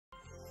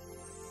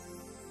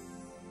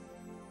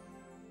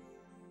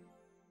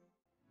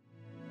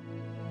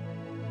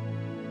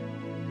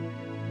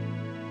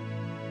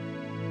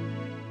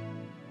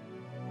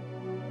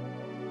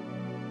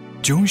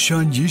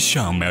Zhongshan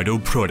Yishang Metal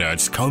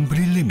Products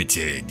Company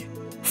Limited,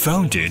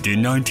 founded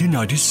in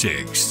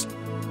 1996,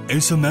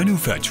 is a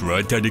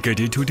manufacturer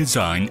dedicated to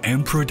design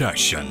and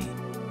production.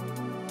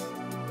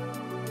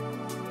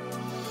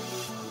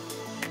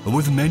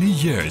 With many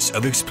years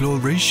of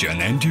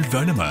exploration and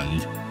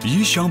development,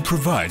 Yishang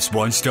provides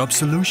one-stop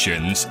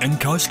solutions and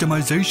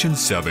customization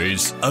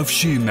service of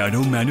sheet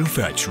metal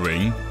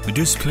manufacturing,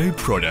 display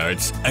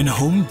products, and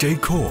home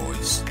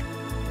decors.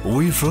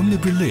 We firmly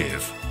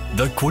believe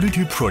that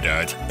quality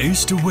product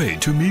is the way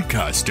to meet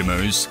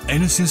customers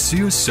and a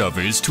sincere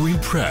service to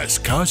impress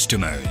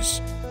customers.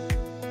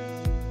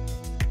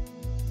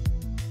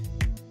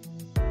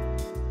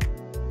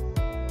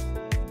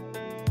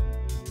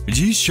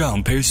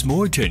 Yishang pays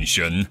more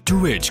attention to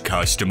reach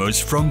customers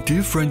from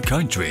different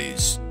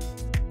countries.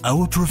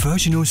 Our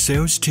professional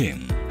sales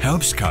team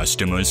helps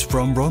customers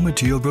from raw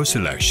material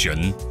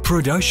selection,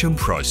 production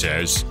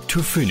process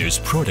to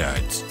finished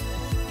products.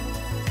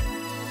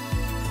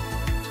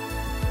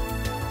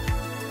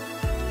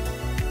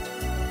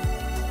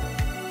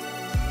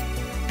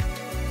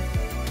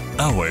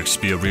 Our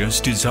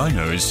experienced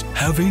designers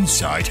have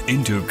insight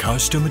into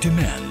customer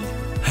demand,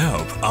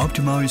 help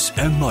optimize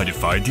and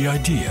modify the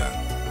idea,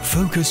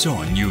 focus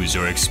on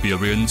user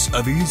experience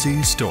of easy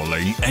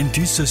installing and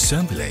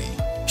disassembly,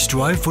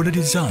 strive for the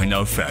design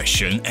of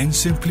fashion and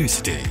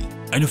simplicity,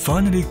 and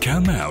finally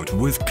come out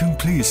with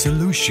complete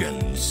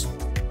solutions.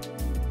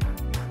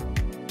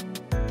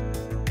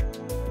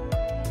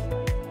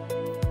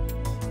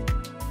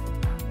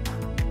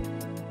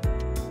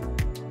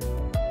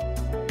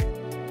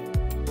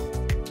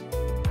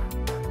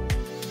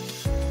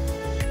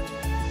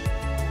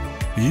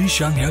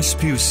 Yishang has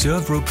built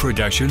several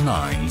production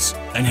lines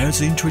and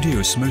has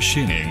introduced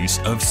machinings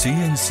of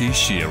CNC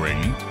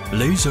shearing,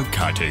 laser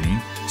cutting,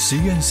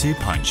 CNC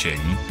punching,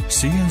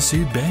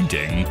 CNC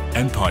bending,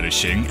 and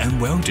polishing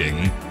and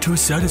welding to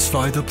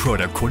satisfy the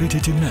product quality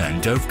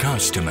demand of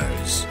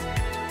customers.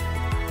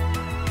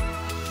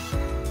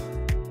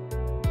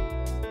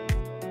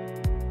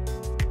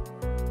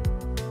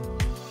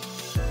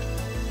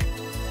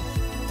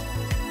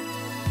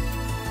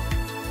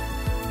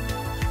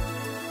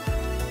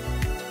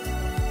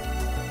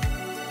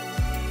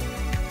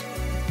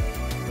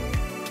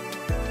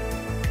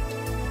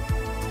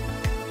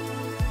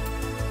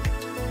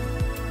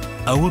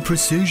 Our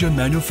precision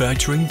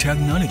manufacturing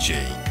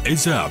technology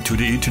is up to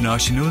the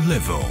international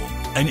level,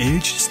 and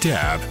each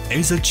step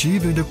is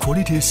achieving the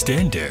quality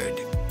standard,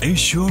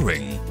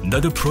 ensuring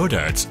that the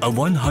products are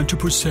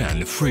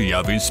 100% free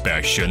of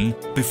inspection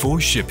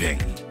before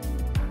shipping.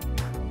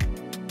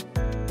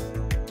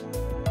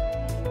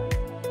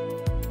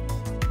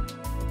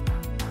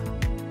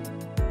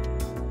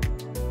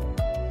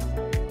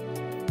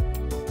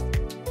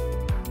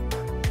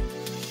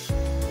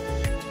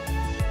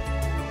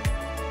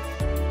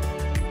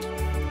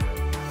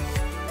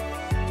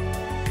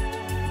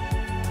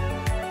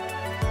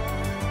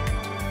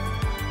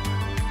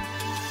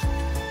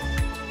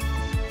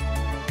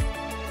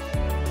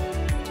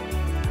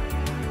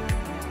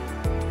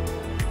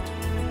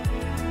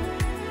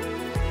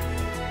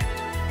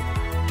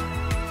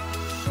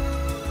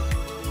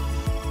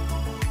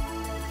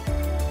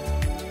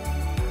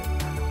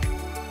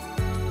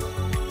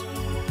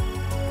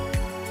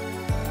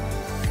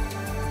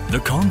 The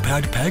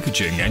compact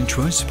packaging and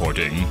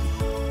transporting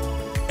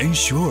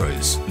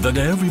ensures that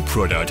every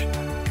product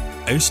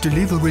is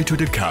delivered to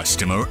the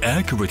customer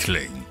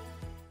accurately.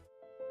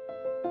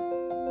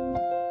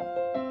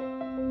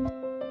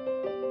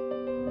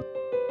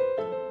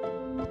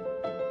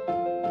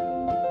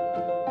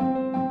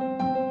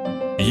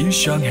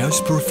 Yishang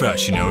has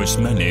professionals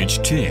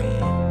manage team.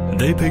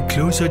 They pay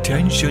close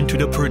attention to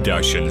the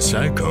production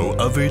cycle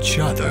of each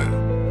other.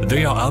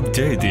 They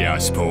update the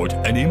export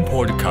and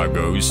import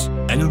cargoes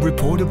and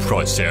report the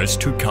process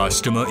to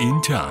customer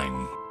in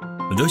time.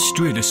 The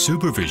strict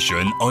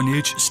supervision on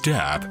each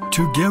step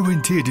to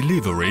guarantee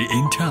delivery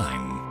in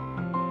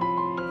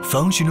time.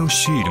 Functional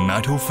sheet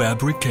metal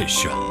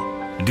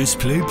fabrication,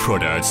 display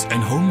products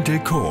and home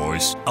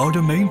decors are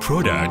the main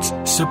products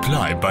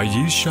supplied by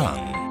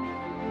Yishang.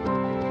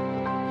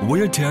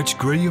 We attach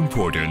great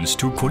importance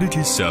to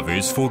quality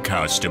service for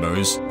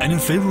customers and a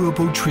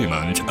favorable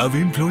treatment of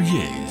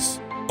employees.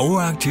 All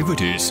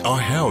activities are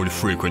held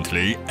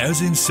frequently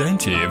as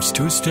incentives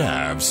to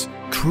staffs,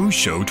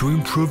 crucial to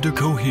improve the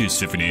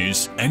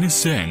cohesiveness and a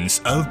sense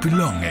of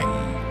belonging.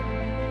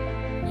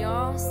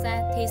 Your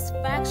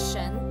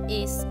satisfaction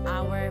is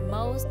our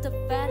most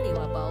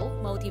valuable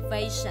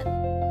motivation,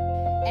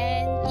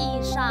 and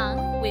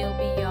Yishang will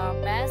be your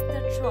best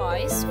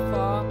choice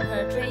for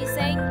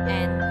purchasing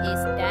and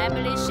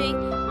establishing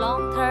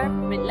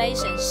long-term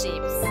relationships.